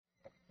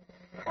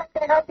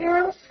can I help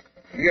you?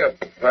 Yes,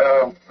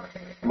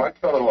 my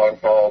son-in-law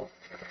called.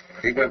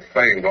 He went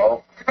playing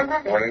golf this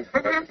morning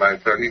at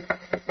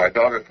 9:30. My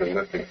daughter's been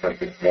missing since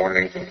this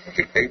morning.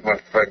 She's 8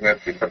 months pregnant.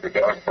 She took her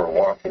dog for a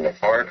walk in the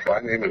park. My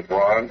name is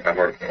Ron. I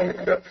work on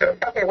the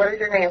step. Okay, what is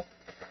your name?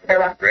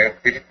 Ranski.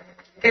 Ranski.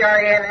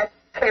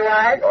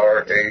 G-R-A-N-S-K-Y?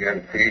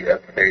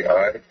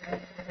 R-A-N-T-S-K-I.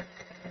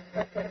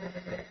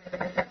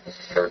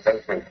 Her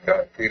husband,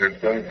 Scott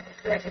Peterson,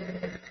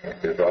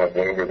 is on his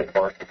way over the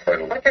park to try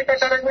to... What's your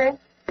stepdaughter's name?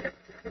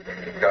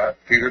 Scott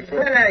Peterson?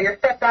 No, your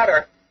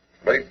stepdaughter.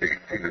 Laci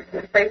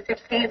Peterson. Laci,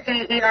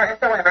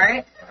 P-T-E-R-S-O-N,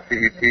 right?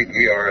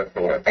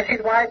 P-E-T-E-R-S-O-N. And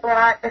she's white,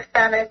 black,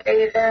 Hispanic,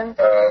 Asian?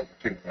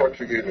 She's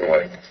Portuguese and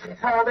white.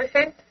 How old is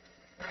she?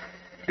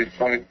 She's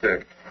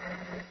 26.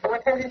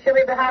 What time did she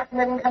leave the house and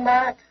didn't come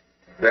back?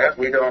 That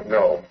we don't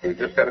know. We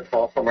just had a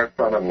call from our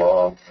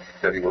son-in-law.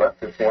 Said he left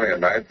this morning at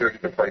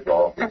 9:30 to play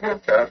golf. He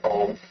just got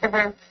home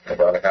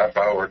about a half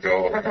hour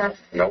ago.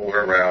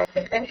 Nowhere around.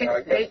 And she's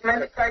 8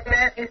 months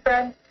pregnant, you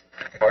said?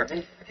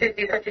 Pardon?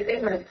 You said she's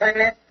 8 months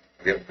pregnant?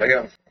 Yes,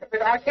 ma'am. The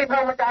dog came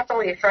home without the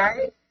leash,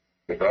 right?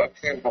 The dog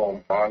came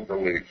home on the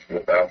leash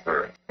without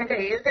her.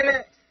 Okay, you're going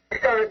to...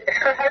 So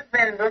her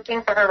husband's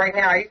looking for her right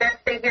now. Are you going to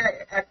stay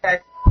here at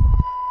that...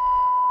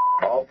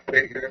 I'll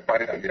stay here if I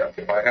have, yes.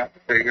 If I have to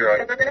stay here,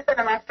 We're going to send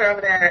a master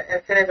over there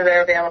as soon as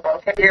they're available.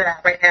 Okay, you're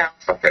at right now.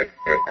 Okay,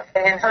 good.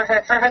 And her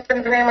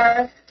husband's name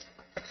was?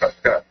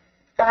 Scott.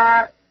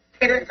 Scott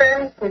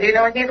Peterson. Do you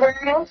know what he's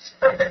wearing?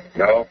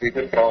 No, he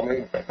just called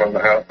me from the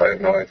house. I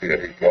have no idea.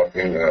 He's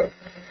walking,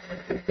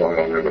 he's going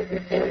over there looking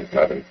for him. He's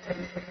not in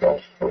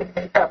golf.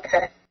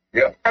 Okay.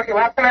 Yeah. Okay,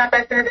 we'll have to map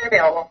as soon as they're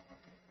available.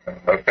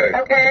 Okay.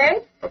 Okay?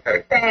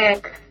 Okay.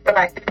 Thanks.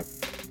 Bye-bye.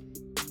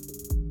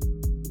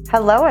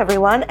 Hello,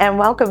 everyone, and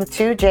welcome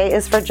to J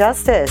is for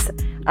Justice.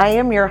 I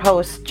am your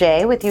host,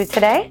 Jay, with you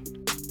today,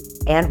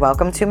 and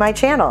welcome to my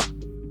channel.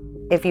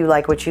 If you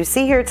like what you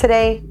see here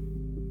today,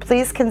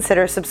 please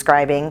consider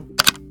subscribing,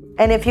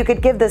 and if you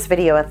could give this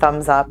video a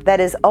thumbs up, that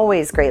is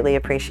always greatly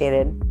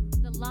appreciated.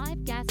 The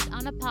live guest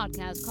on a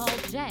podcast called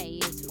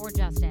J is for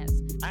Justice.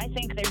 I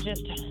think they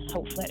just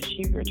hope that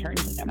she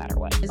returns no matter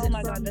what. Oh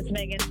my God, that's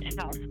Megan's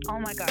house. Oh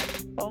my God.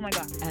 Oh my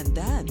God. And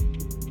then...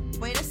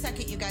 Wait a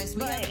second, you guys.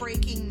 We have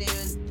breaking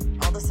news.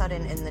 All of a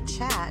sudden in the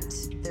chat,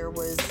 there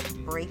was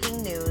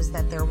breaking news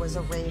that there was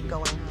a raid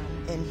going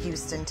on in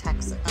Houston,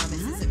 Texas.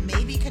 It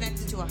may be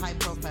connected to a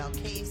high-profile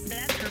case.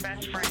 That's her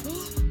best friend.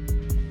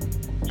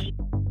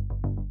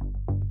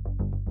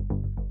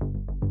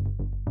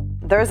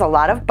 There's a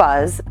lot of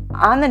buzz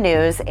on the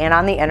news and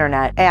on the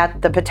internet at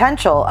the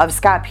potential of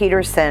Scott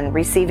Peterson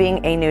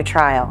receiving a new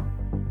trial.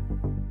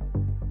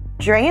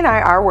 Dre and I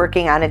are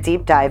working on a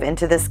deep dive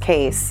into this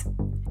case.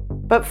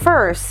 But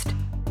first,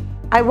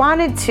 I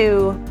wanted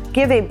to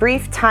give a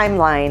brief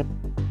timeline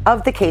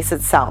of the case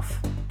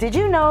itself. Did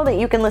you know that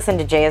you can listen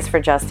to J is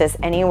for Justice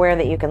anywhere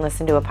that you can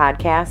listen to a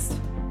podcast?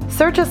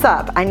 Search us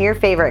up on your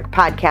favorite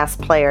podcast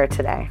player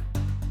today.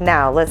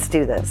 Now, let's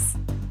do this.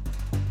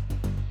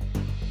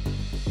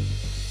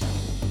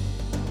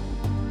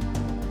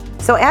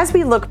 So as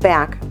we look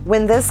back,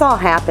 when this all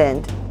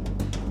happened,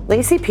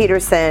 Laci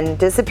Peterson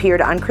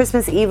disappeared on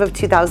Christmas Eve of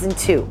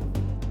 2002.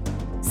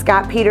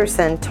 Scott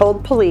Peterson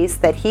told police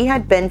that he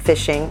had been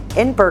fishing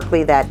in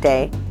Berkeley that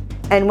day,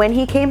 and when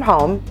he came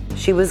home,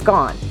 she was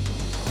gone.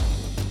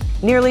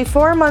 Nearly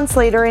 4 months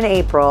later in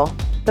April,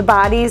 the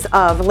bodies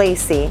of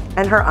Laci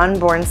and her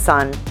unborn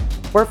son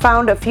were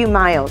found a few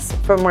miles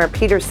from where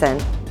Peterson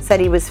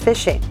said he was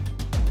fishing.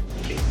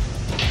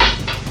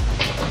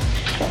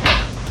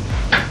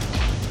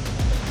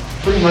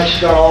 Pretty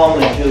much got all I'm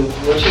going to do.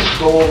 Let's just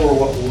go over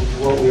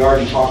what we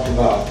already talked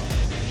about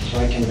so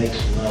I can make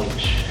some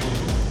notes.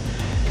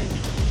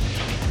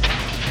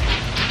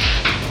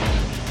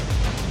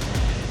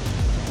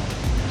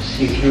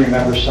 See if you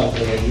remember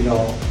something that you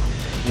don't,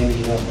 maybe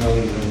you don't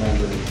really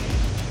remember.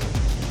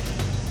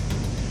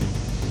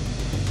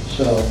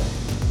 So,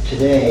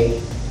 today,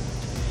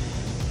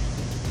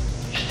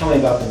 just tell me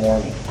about the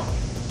morning.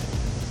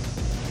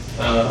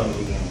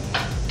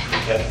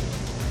 Okay.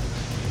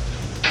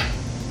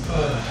 I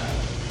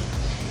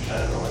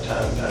don't know what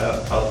time I got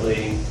up.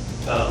 Probably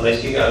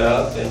Laci got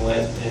up and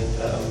went and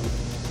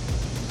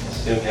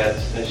she had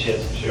some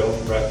cereal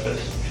for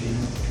breakfast. She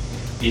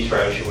eats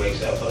right when she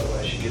wakes up,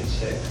 otherwise she gets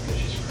sick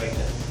because she's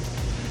pregnant.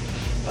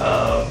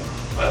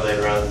 I laid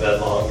around in bed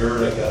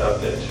longer. I got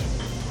up at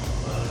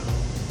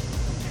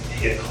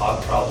 8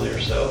 o'clock probably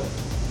or so.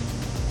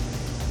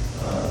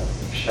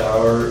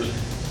 Showered.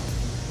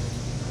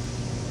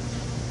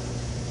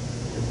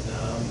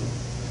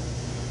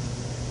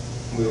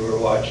 We were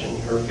watching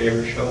her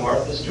favorite show,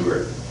 Martha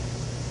Stewart.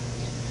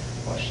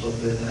 Watched a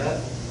little bit of that.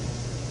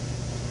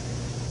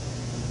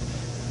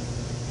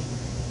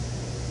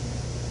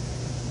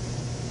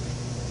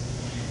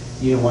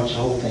 You didn't watch the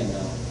whole thing,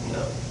 though?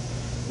 No.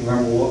 You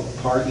remember what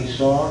part you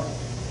saw?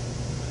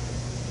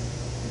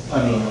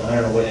 I mean, I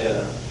don't know what...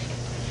 Yeah.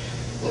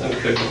 Some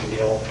cooking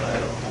deal. I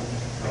don't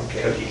know.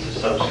 Okay. Cookies of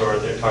some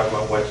sort. They're talking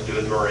about what to do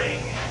with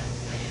meringue.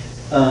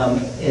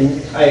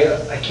 And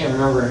I can't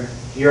remember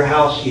Your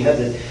house, you had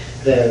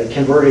the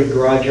converted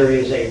garage area.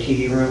 Is that your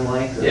TV room,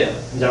 Mike? Yeah.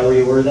 Is that where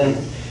you were then?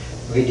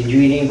 Okay, did you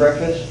eat any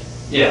breakfast?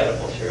 Yeah, I had a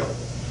bowl of cereal.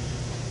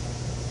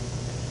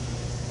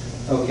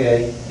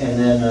 Okay, and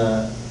then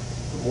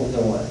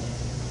what?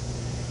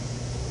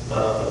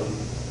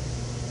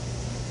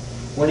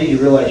 When did you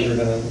realize you were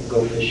going to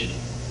go fishing?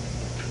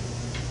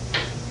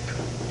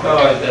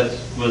 Oh, that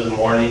was a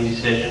morning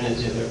decision.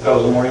 It's either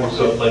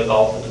go play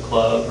golf at the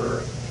club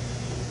or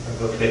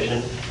go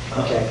fishing.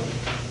 Okay.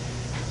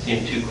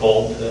 Seemed too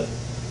cold to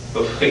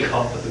go play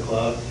golf at the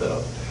club,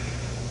 so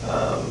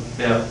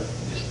yeah,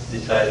 just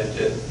decided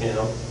to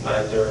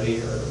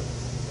 9:30 or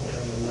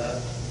whatever than that.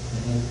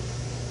 Mm-hmm.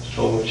 Just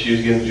told her what she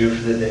was going to do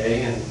for the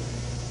day, and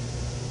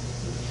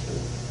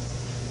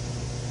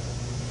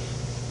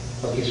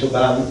okay, so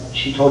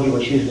she told you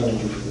what she was going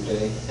to do for the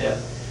day. yeah.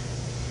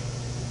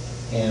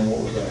 And what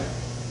was that?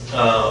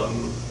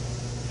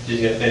 She's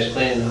going to finish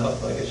cleaning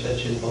up. Like I said,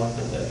 she's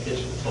mopping the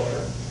kitchen floor.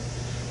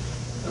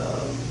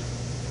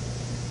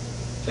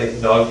 Take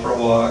the dog for a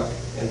walk,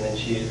 and then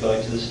she's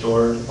going to the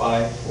store to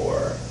buy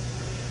for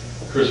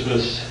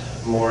Christmas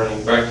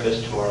morning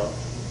breakfast tomorrow.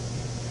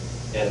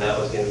 And that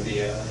was going to be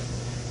a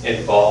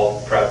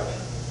involved prep.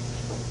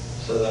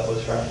 So that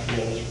was her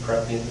afternoon, just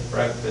prepping the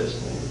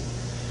breakfast, and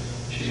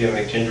she's going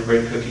to make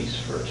gingerbread cookies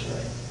for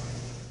tonight.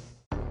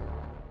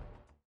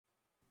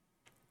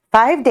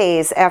 5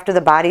 days after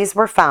the bodies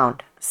were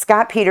found,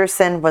 Scott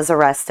Peterson was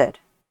arrested.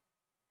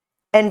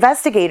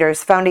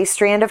 Investigators found a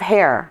strand of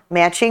hair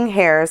matching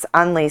hairs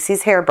on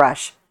Laci's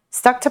hairbrush,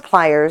 stuck to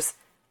pliers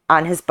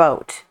on his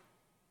boat.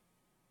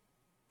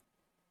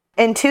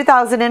 In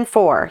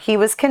 2004, he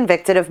was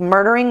convicted of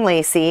murdering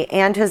Laci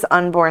and his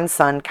unborn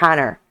son,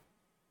 Connor.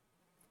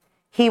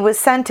 He was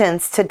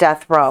sentenced to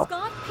death row.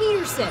 Scott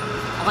Peterson,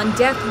 on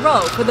death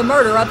row for the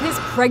murder of his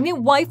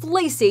pregnant wife,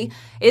 Laci,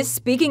 is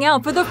speaking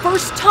out for the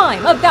first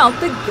time about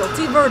the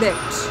guilty verdict.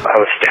 I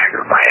was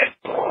staggered by it.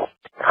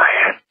 I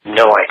had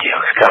no idea it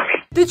was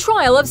coming. The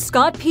trial of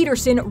Scott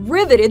Peterson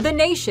riveted the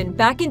nation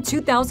back in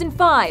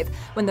 2005.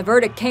 When the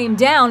verdict came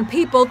down,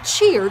 people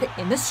cheered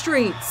in the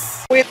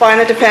streets. We find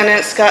the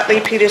defendant, Scott Lee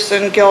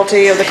Peterson,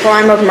 guilty of the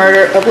crime of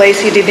murder of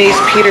Laci Denise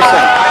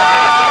Peterson.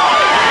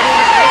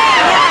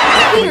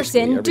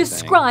 Peterson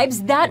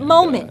describes that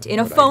moment in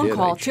a phone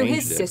call to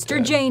his sister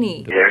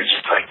Janie. There's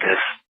just like this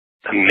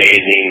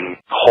amazing,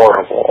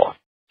 horrible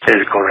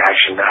physical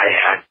reaction that I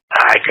had.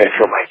 I couldn't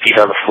feel my feet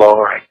on the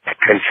floor. I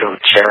couldn't feel the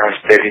chair I was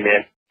sitting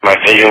in. My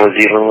vision was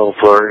even a little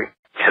blurry,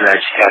 and I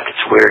just had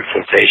this weird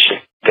sensation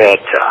that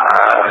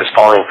I was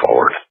falling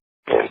forward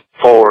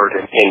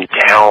and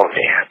down,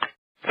 and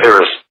there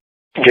was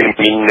going to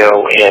be no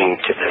end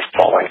to this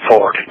falling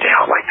forward and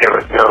down, like there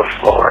was no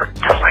floor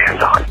to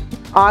land on.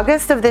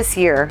 August of this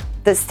year,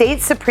 the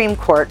state Supreme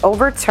Court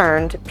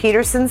overturned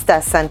Peterson's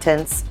death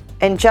sentence,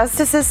 and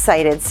justices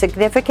cited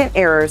significant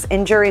errors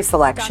in jury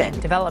selection.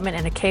 Development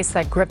in a case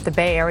that gripped the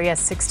Bay Area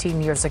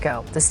 16 years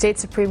ago. The state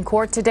Supreme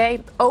Court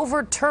today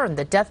overturned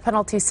the death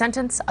penalty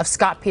sentence of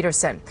Scott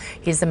Peterson.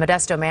 He's the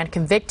Modesto man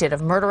convicted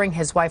of murdering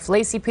his wife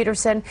Laci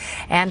Peterson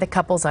and the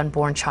couple's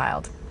unborn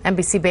child.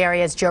 NBC Bay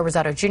Area's Joe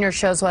Rosado Jr.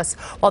 shows us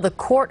while the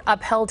court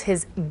upheld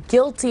his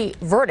guilty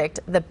verdict,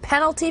 the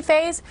penalty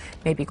phase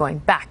may be going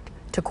back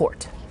to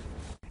court.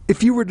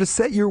 If you were to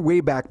set your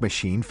Wayback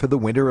Machine for the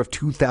winter of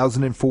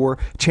 2004,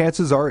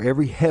 chances are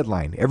every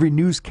headline, every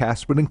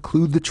newscast would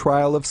include the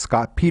trial of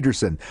Scott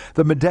Peterson,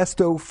 the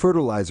Modesto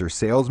fertilizer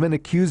salesman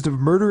accused of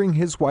murdering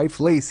his wife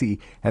Laci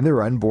and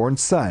their unborn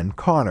son,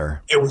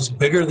 Connor. It was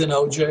bigger than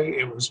OJ.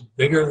 It was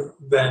bigger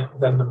than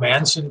the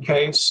Manson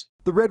case.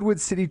 The Redwood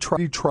City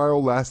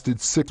trial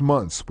lasted 6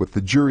 months, with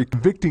the jury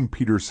convicting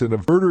Peterson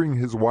of murdering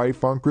his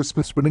wife on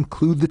Christmas would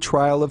include the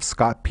trial of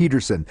Scott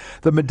Peterson,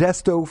 the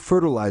Modesto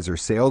fertilizer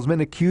salesman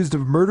accused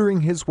of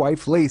murdering his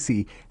wife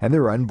Laci and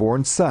their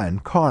unborn son,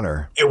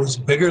 Connor. It was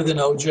bigger than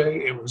OJ.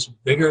 It was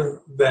bigger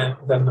than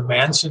the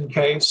Manson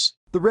case.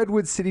 The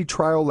Redwood City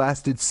trial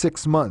lasted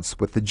 6 months,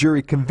 with the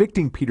jury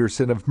convicting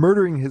Peterson of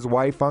murdering his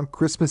wife on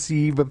Christmas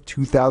Eve of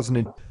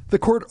 2000. The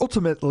court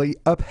ultimately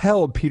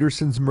upheld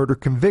Peterson's murder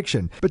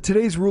conviction, but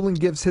today's ruling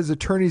gives his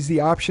attorneys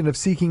the option of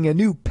seeking a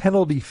new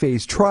penalty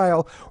phase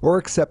trial or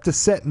accept a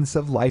sentence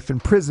of life in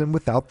prison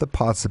without the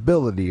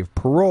possibility of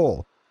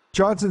parole.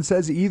 Johnson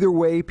says either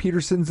way,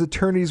 Peterson's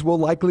attorneys will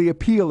likely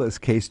appeal his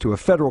case to a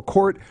federal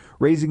court,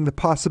 raising the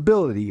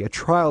possibility a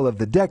trial of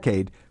the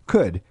decade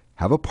could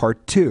have a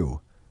part 2.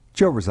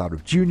 Joe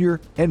Rosado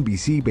Jr.,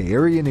 NBC Bay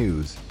Area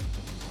News.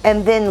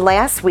 And then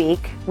last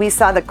week, we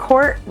saw the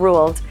court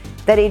ruled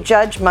that a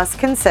judge must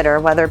consider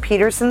whether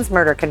Peterson's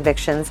murder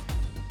convictions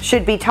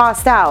should be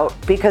tossed out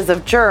because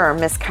of juror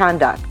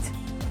misconduct.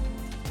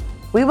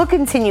 We will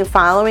continue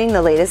following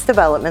the latest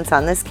developments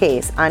on this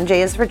case on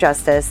J is for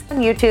Justice on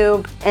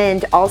YouTube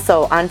and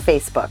also on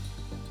Facebook.